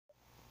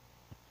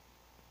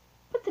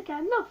So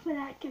guys, look for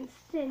that can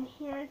sit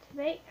here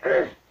today.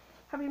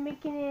 I'll be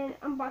making an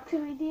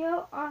unboxing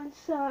video on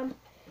some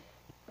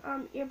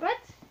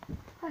earbuds,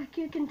 like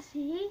you can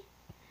see.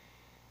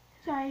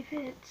 Sorry if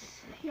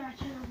it's here. I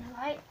turn on my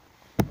light.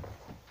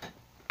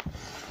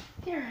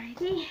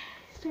 Alrighty,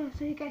 so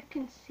you guys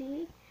can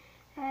see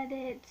that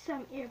it's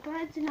some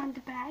earbuds, and on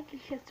the back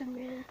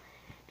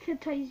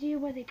it tells you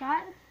what they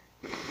got,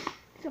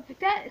 stuff like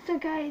that. So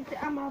guys,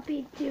 I'll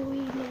be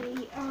doing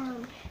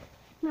an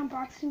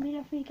unboxing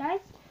video for you guys.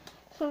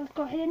 So let's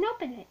go ahead and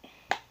open it.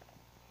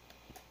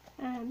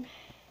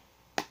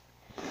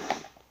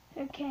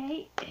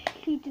 Okay,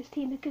 this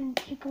thing is gonna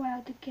take a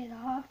while to get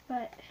off,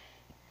 but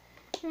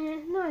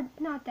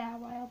not that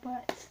while,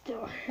 but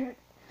still.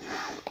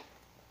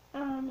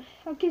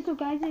 Okay, so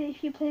guys,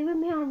 if you play with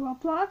me on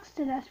Roblox,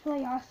 then that's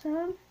really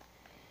awesome.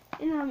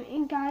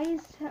 And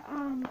guys,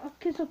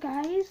 okay, so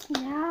guys,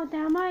 now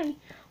my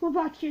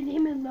Roblox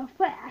username is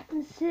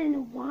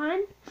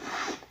LoveFootAtkinson1.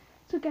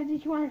 So guys,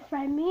 if you want to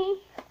find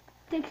me,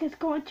 then just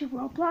go into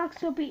Roblox.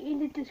 It'll be in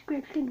the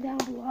description down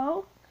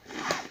below.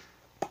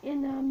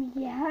 And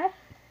yeah.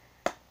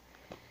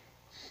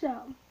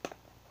 So,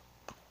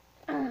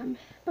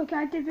 but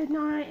guys, if it's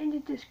not in the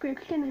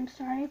description, I'm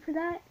sorry for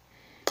that.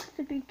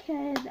 So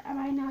because I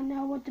might not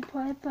know what to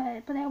put,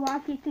 but I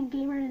watch Ethan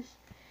Gamers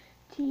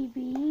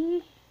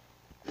TV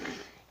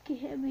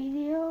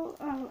video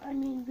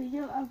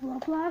of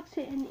Roblox,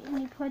 and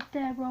you put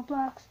the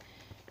Roblox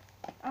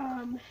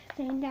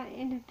thing down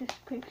in the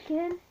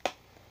description.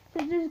 So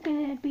this is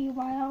gonna be a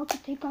while to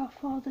take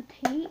off all the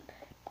tape.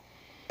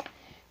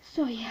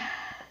 So yeah,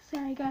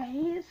 sorry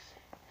guys,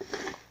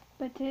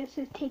 but this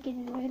is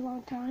taking a really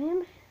long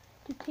time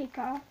to take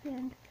off,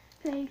 and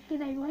I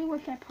really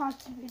wish I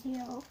paused the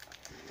video.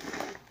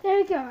 There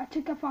we go, I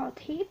took off all the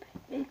tape.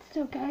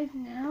 So guys,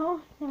 now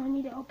I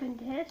need to open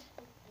this,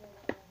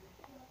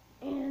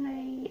 and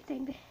I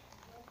think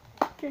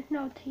there's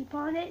no tape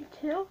on it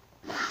too.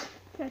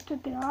 So I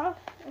took it off.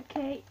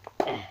 Okay,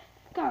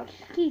 gosh,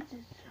 this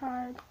is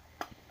hard.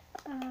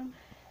 Come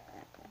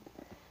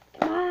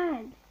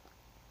on.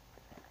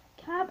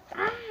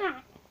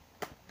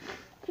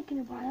 Taking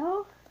a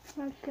while.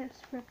 Let's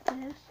just rip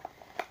this.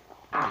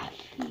 Ah,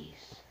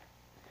 jeez.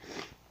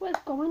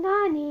 What's going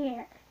on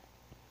here?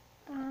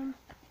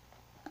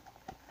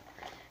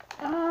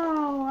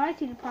 Oh, I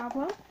see the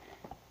problem.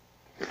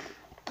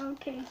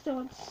 Okay, so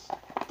it's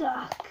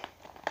stuck.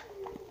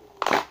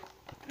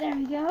 There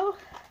we go.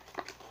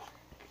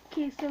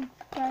 Okay, so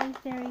guys,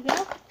 there we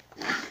go.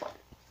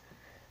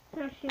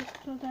 Let's just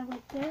throw that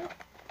right there.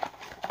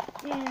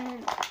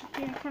 And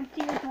here comes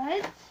the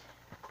earbuds.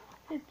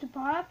 It's the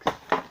box.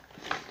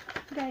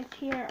 Guys,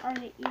 here are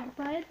the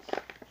earbuds.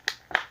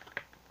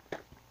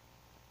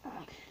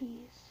 Oh,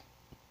 jeez.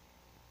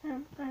 I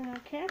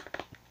don't care.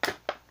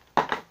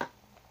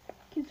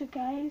 Okay, so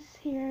guys,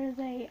 here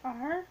they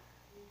are.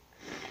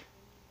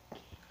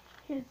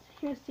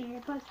 Here's the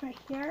earbuds right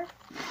here.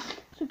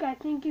 So guys,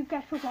 thank you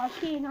guys for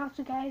watching, and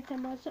also guys,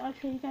 I'll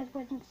show you guys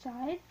what's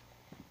inside.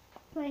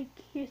 Like,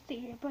 here's the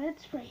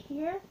earbuds right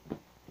here.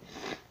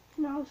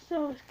 And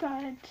also it's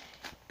got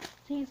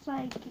these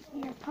like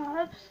ear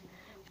puffs.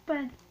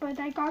 But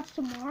I got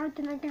some more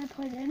that I'm gonna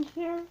put in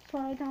here so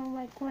I don't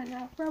like run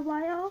out for a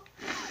while.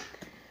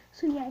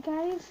 So yeah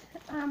guys,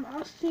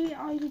 I'll see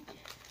all you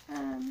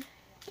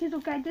okay, so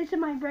guys, this is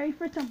my very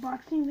first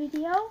unboxing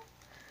video.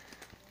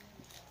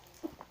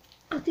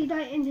 I'll see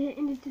that in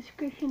the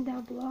description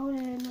down below,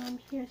 and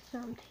here's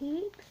some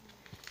tape.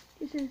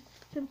 This is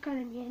some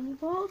kind of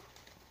manual.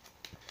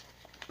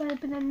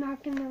 But I'm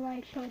not gonna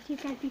like show it to you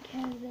guys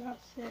because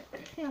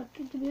I'll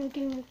get the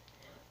video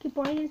keep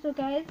boring. So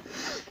guys,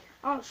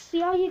 I'll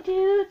see all you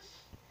dudes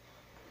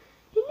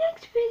in the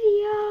next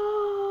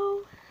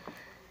video.